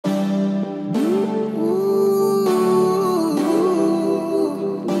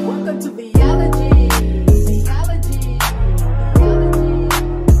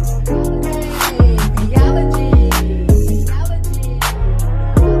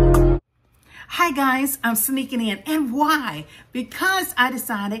Hi guys, I'm sneaking in. And why? Because I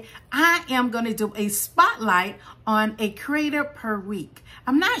decided I am going to do a spotlight on a creator per week.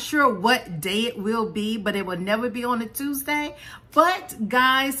 I'm not sure what day it will be, but it will never be on a Tuesday. But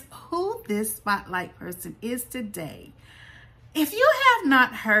guys, who this spotlight person is today, if you have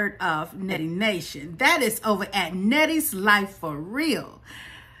not heard of Nattie Nation, that is over at Nattie's Life for Real.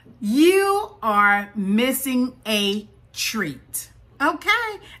 You are missing a treat.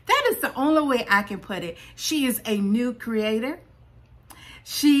 Okay, that is the only way I can put it. She is a new creator.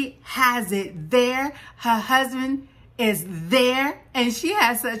 She has it there. Her husband is there, and she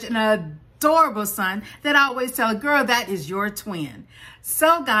has such an adorable son that I always tell her, girl, that is your twin.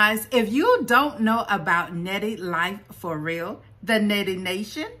 So guys, if you don't know about Nattie Life for Real, the Nattie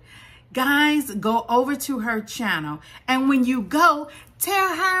Nation, guys, go over to her channel. And when you go,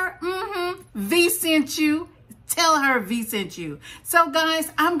 tell her, V sent you. Tell her V sent you. So guys,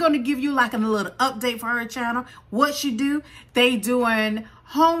 I'm going to give you like a little update for her channel. What she do, they doing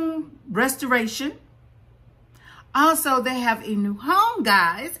home restoration. Also, they have a new home,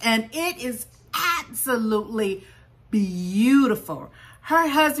 guys, and it is absolutely beautiful. Her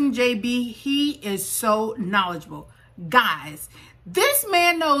husband, JB, he is so knowledgeable. Guys, this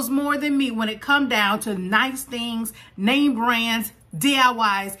man knows more than me when it comes down to nice things, name brands,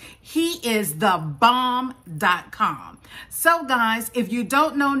 DIYs. He is the bomb.com. So guys, if you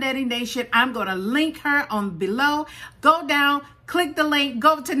don't know Nattie Nation, I'm going to link her on below. Go down, click the link,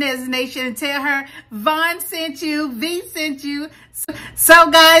 go to Nattie Nation and tell her Vaughn sent you, V sent you.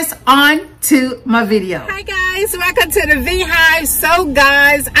 So guys, on to my video. Hi guys, welcome to the V Hive. So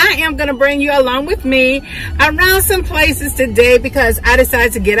guys, I am going to bring you along with me around some places today because I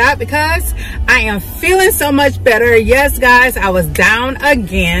decided to get out because I am feeling so much better. Yes guys, I was down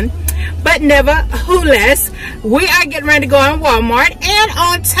again, but nevertheless, we are getting ready to go on Walmart. And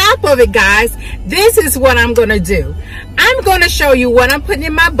on top of it guys, this is what I'm going to do. I'm going to show you what I'm putting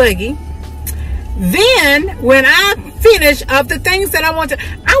in my buggy. Then when I finish up the things that I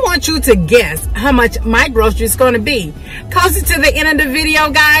want you to guess how much my grocery is going to be. Closer to the end of the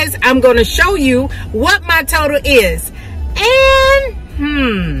video guys, I'm going to show you what my total is. And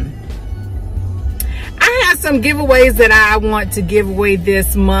I have some giveaways that I want to give away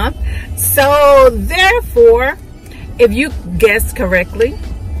this month. So therefore, if you guessed correctly,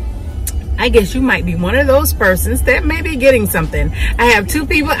 I guess you might be one of those persons that may be getting something. I have two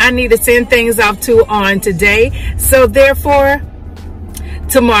people I need to send things off to on today. So therefore,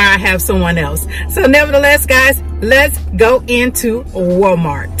 tomorrow I have someone else. So nevertheless, guys, let's go into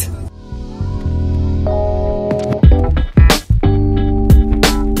Walmart.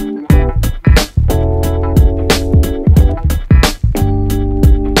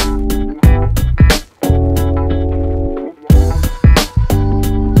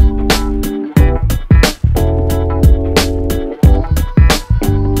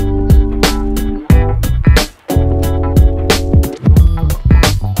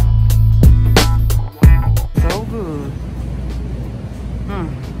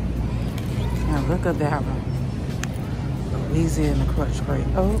 Look at that one. Easy in the crutch crate.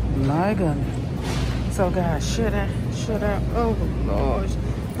 Oh my goodness. So guys, should I? Oh Lord.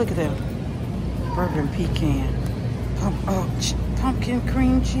 Look at that. Bourbon pecan. Pumpkin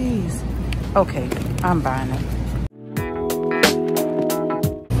cream cheese. Okay, I'm buying it.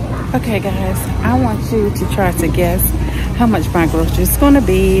 Okay guys, I want you to try to guess how much my groceries is going to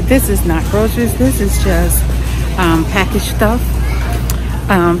be. This is not groceries. This is just packaged stuff.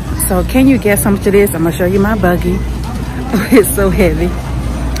 So can you guess how much it is? I'm gonna show you my buggy. It's so heavy.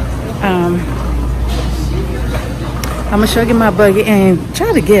 I'm gonna show you my buggy and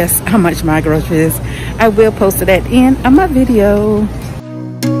try to guess how much my grocery is. I will post it at the end of my video.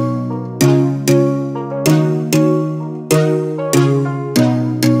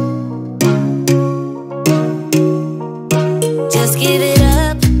 Just give it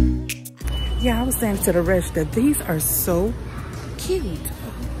up. Yeah, I was saying to the register, these are so cute.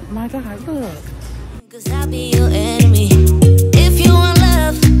 Oh my God, look. Cause I'll be your enemy. If you want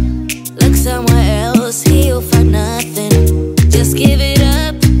love, look somewhere else. He'll find nothing. Just give it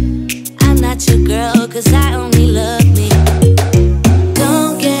up. I'm not your girl, cause I only love me.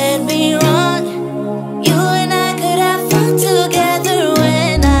 Don't get me wrong. You and I could have fun together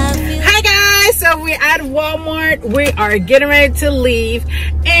when I feel. Hi guys, so we're at Walmart. We are getting ready to leave.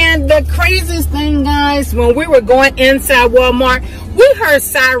 And the craziest thing, guys, when we were going inside Walmart, we heard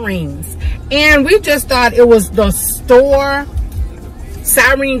sirens. And we just thought it was the store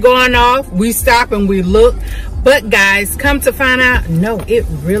siren going off. We stopped and we looked. But guys, come to find out, no, it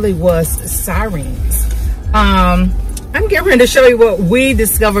really was sirens. I'm getting ready to show you what we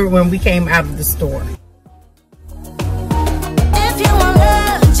discovered when we came out of the store. If you want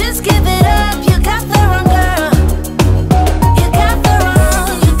love, just give it up. You got the wrong girl. You got the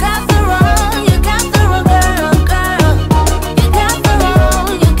wrong, you got the wrong, you got the wrong girl, girl. You got the wrong,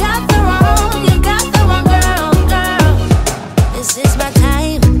 you got the wrong, you got the wrong girl, girl. This is my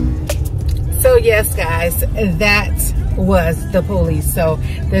time. So yes, guys, that was the police. So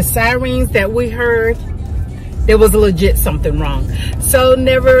the sirens that we heard, there was legit something wrong. So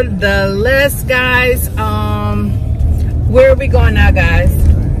nevertheless, guys, where are we going now, guys?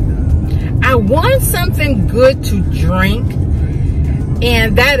 I want something good to drink,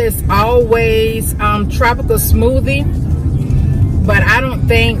 and that is always tropical smoothie, but I don't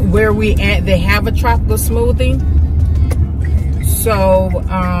think where we at they have a tropical smoothie. So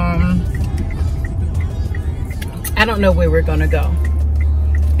I don't know where we're gonna go.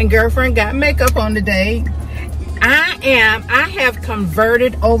 And girlfriend got makeup on today. I have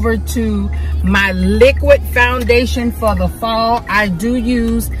converted over to my liquid foundation for the fall. I do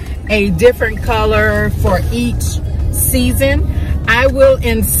use a different color for each season. I will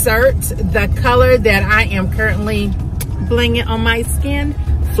insert the color that I am currently blinging on my skin.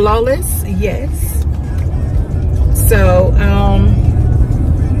 Flawless, yes. So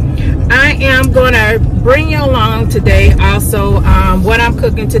I am gonna bring you along today. Also, what I'm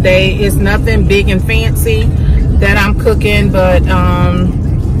cooking today is nothing big and fancy that I'm cooking, but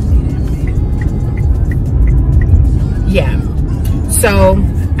yeah. So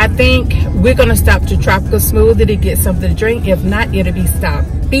I think we're gonna stop to Tropical Smoothie to get something to drink. If not, it'll be Stop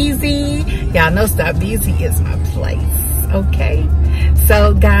Beezy. Y'all know Stop Beezy is my place. Okay,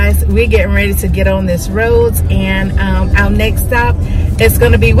 so guys, we're getting ready to get on this road, and our next stop is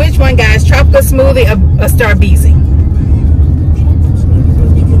going to be which one, guys? Tropical Smoothie or Star Beezy?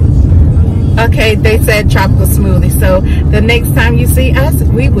 Okay, they said Tropical Smoothie. So the next time you see us,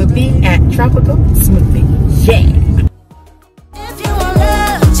 we will be at Tropical Smoothie. Yeah. If you want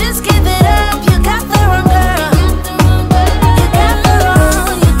love, just give it up. You got the wrong girl. You got the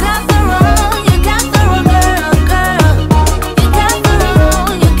wrong, you got the wrong, you got the wrong girl, girl. You got the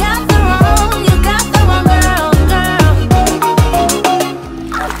wrong, you got the wrong, you got the wrong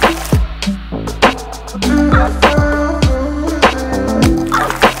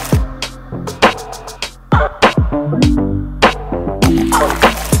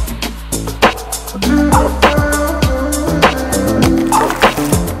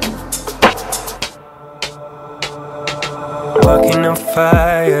Walking on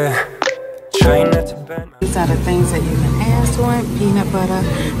fire, trying not to burn. These are the things that you can add to it: peanut butter,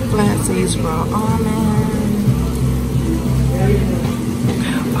 flaxseeds, raw almond.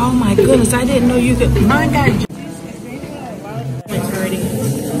 Oh my goodness, I didn't know you could. Mine got.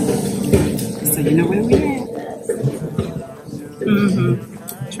 So you know where we at?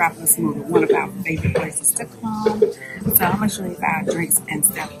 Tropical Smoothie, one of our favorite places to come. So I'm gonna show you our drinks and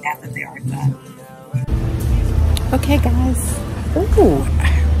stuff after they are done. Okay, guys. Ooh,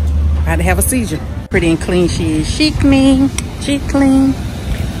 about to have a seizure. Pretty and clean she is. She clean. She clean.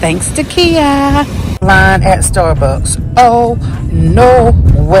 Thanks to Kia. Line at Starbucks. Oh, no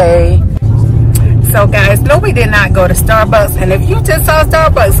way. So, guys, no, we did not go to Starbucks. And if you just saw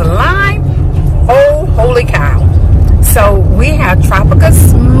Starbucks line, oh, holy cow. So, we have Tropical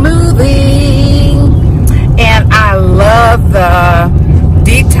Smoothie. And I love the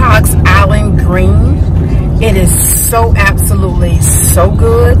Detox Island Green. It is so absolutely so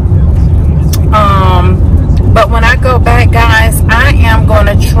good. But when I go back, guys, I am going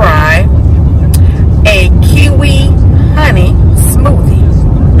to try a kiwi honey smoothie.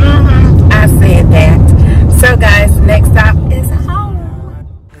 I said that. So, guys, next stop is home.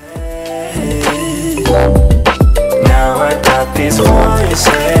 Now I got these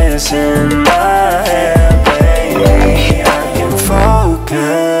voices in my head, baby. I can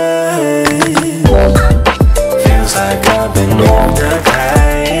focus. Like I've been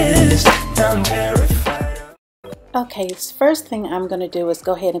hypnotized. I'm terrified. Okay, first thing I'm going to do is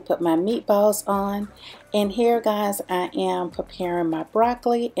go ahead and put my meatballs on. And here, guys, I am preparing my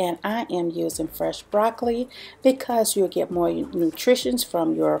broccoli, and I am using fresh broccoli because you'll get more nutrition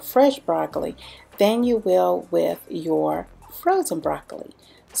from your fresh broccoli than you will with your frozen broccoli.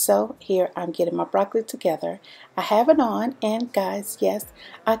 So here I'm getting my broccoli together. I have it on, and guys, yes,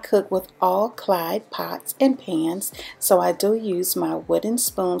 I cook with all Clyde pots and pans, so I do use my wooden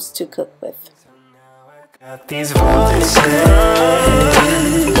spoons to cook with. Got these voices.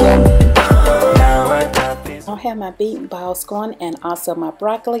 Now I got these. Oh, have my meatballs going and also my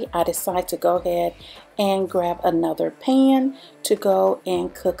broccoli, I decided to go ahead and grab another pan to go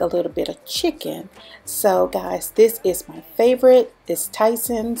and cook a little bit of chicken. So guys, this is my favorite. It's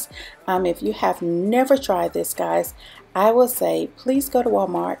Tyson's. If you have never tried this, guys, I will say please go to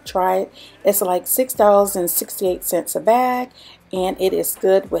Walmart, try it. It's like $6.68 a bag, and it is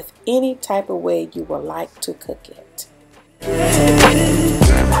good with any type of way you would like to cook it.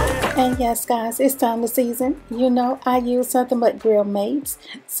 And yes, guys, it's time to season. You know, I use something but Grill Mates.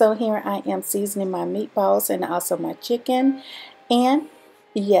 So here I am seasoning my meatballs and also my chicken. And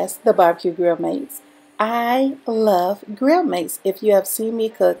yes, the barbecue Grill Mates. I love Grill Mates. If you have seen me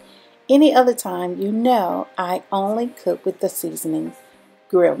cook any other time, you know I only cook with the seasoning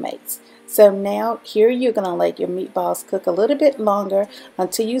Grill Mates. So now here you're going to let your meatballs cook a little bit longer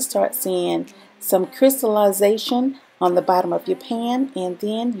until you start seeing some crystallization on the bottom of your pan, and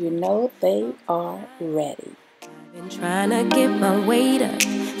then you know they are ready. Been trying to get my weight up,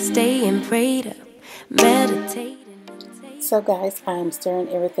 staying prayed up, meditating. So guys, I'm stirring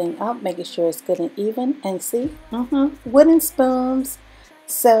everything up, making sure it's good and even. And see, wooden spoons.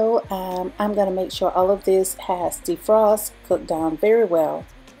 So I'm going to make sure all of this has defrosted, cooked down very well.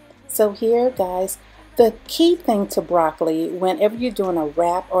 So here, guys, the key thing to broccoli, whenever you're doing a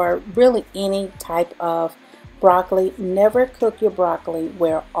wrap or really any type of broccoli, never cook your broccoli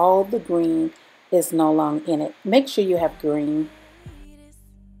where all the green is no longer in it. Make sure you have green.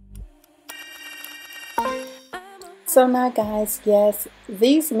 So now, guys, yes,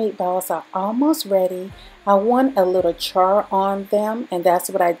 these meatballs are almost ready. I want a little char on them, and that's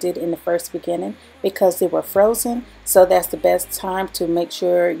what I did in the first beginning because they were frozen. So that's the best time to make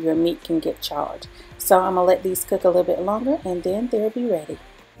sure your meat can get charred. So I'm gonna let these cook a little bit longer, and then they'll be ready.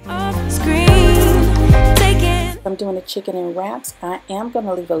 I'm doing the chicken in wraps. I am going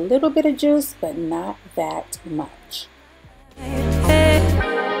to leave a little bit of juice, but not that much.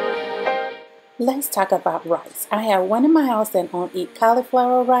 Let's talk about rice. I have one in my house that won't eat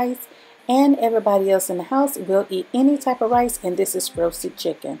cauliflower rice, and everybody else in the house will eat any type of rice, and this is roasted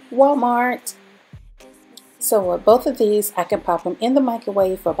chicken. Walmart. So with both of these, I can pop them in the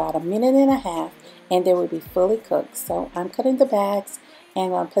microwave for about 1.5 minutes, and they will be fully cooked. So I'm cutting the bags and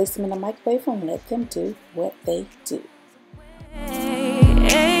I'm going to place them in the microwave and let them do what they do.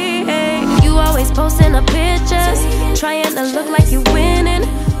 You always posting the pictures, trying to look like you winning.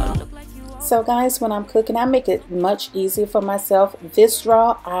 So guys, when I'm cooking, I make it much easier for myself. This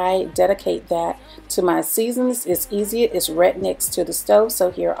drawer, I dedicate that to my seasonings. It's easier. It's right next to the stove. So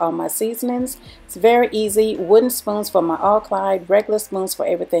here are all my seasonings. It's very easy. Wooden spoons for my all-Clyde, regular spoons for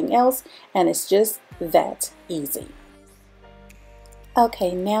everything else, and it's just that easy.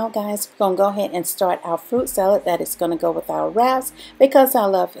 Okay, now guys, we're going to go ahead and start our fruit salad that is going to go with our wraps because I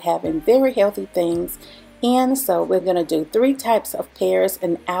love having very healthy things. And so we're going to do 3 types of pears,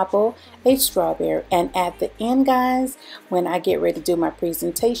 an apple, a strawberry. And at the end, guys, when I get ready to do my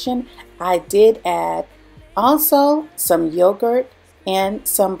presentation, I did add also some yogurt and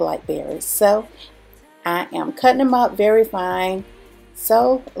some blackberries. So I am cutting them up very fine.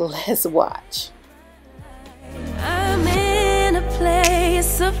 So let's watch. I'm in a place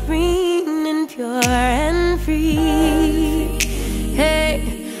serene and pure and free.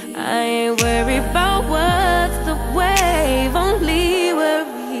 Hey, I ain't worried about what's the wave, only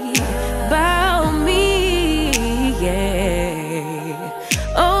worry about me. Yeah.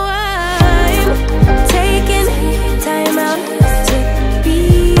 Oh, I'm taking time out to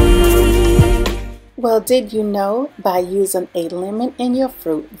be. Well, did you know by using a lemon in your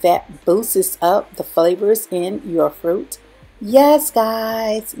fruit that boosts up the flavors in your fruit? Yes,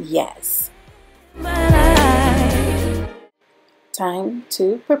 guys, yes. Time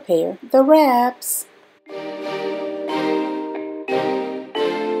to prepare the wraps.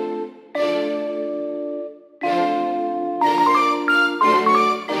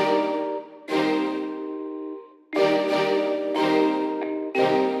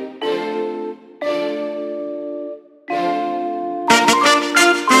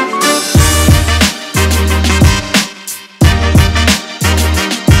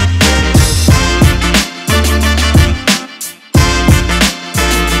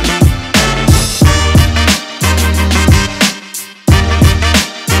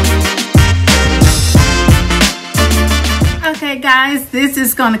 Okay guys, this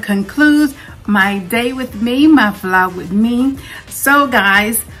is going to conclude my day with me, my vlog with me. So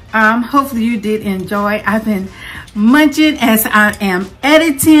guys, hopefully you did enjoy. I've been munching as I am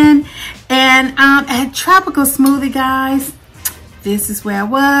editing, and at Tropical Smoothie, guys, this is where I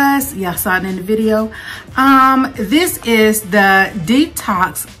was. Y'all saw it in the video. This is the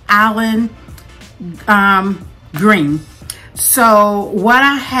Detox Island green. So what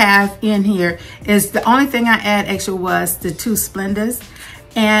I have in here is the only thing I add extra was the 2 Splendas,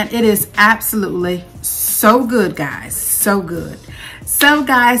 and it is absolutely so good, guys, so good. So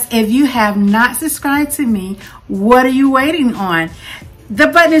guys, if you have not subscribed to me, what are you waiting on? The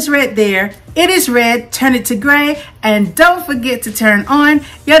button is red there. It is red. Turn it to gray. And don't forget to turn on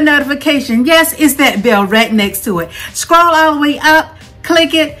your notification. Yes, it's that bell right next to it. Scroll all the way up.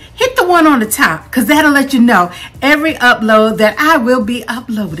 Click it. Hit the one on the top, because that'll let you know every upload that I will be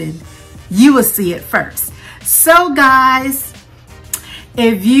uploading. You will see it first. So guys,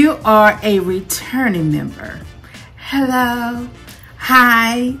 if you are a returning member, hello,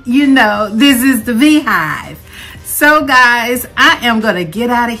 hi, you know, this is the Beehive. So guys, I am gonna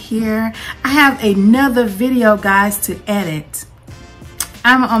get out of here. I have another video, guys, to edit.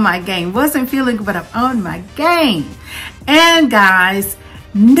 I'm on my game. Wasn't feeling good, but I'm on my game. And guys,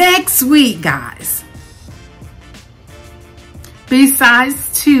 next week, guys,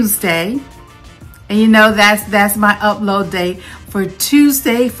 besides Tuesday, and you know that's my upload day for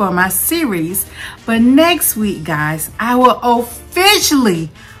Tuesday for my series, but next week, guys, I will officially,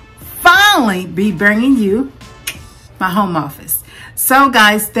 finally be bringing you my home office. So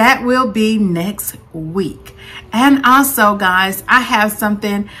guys, that will be next week. And also guys, I have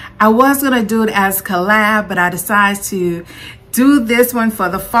something, I was gonna do it as collab, but I decided to do this one for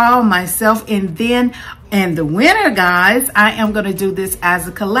the fall myself, and then in the winter, guys, I am gonna do this as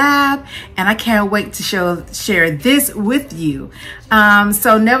a collab, and I can't wait to share this with you.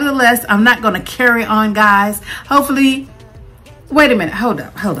 So nevertheless, I'm not gonna carry on, guys. Hopefully, wait a minute, hold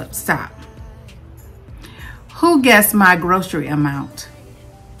up, stop. Who guessed my grocery amount?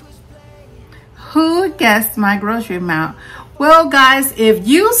 Who guessed my grocery amount? Well, guys, if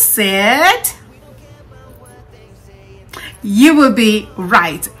you said, you would be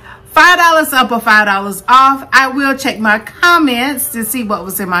right. $5 up or $5 off. I will check my comments to see what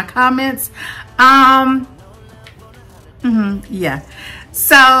was in my comments. Yeah.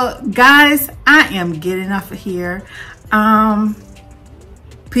 So, guys, I am getting off of here.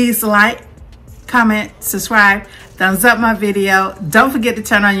 Please like, comment, subscribe, thumbs up my video. Don't forget to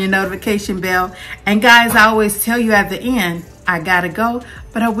turn on your notification bell. And guys, I always tell you at the end, I gotta go,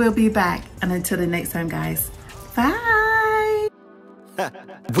 but I will be back. And until the next time, guys, bye.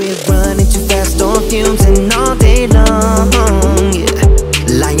 We're running too fast on fumes and all day long, yeah.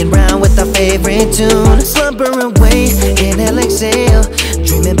 Lying around with our favorite tune, slumber away, inhale, exhale,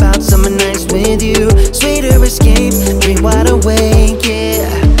 dreaming about summer nights with you, sweeter escape, dream wide awake.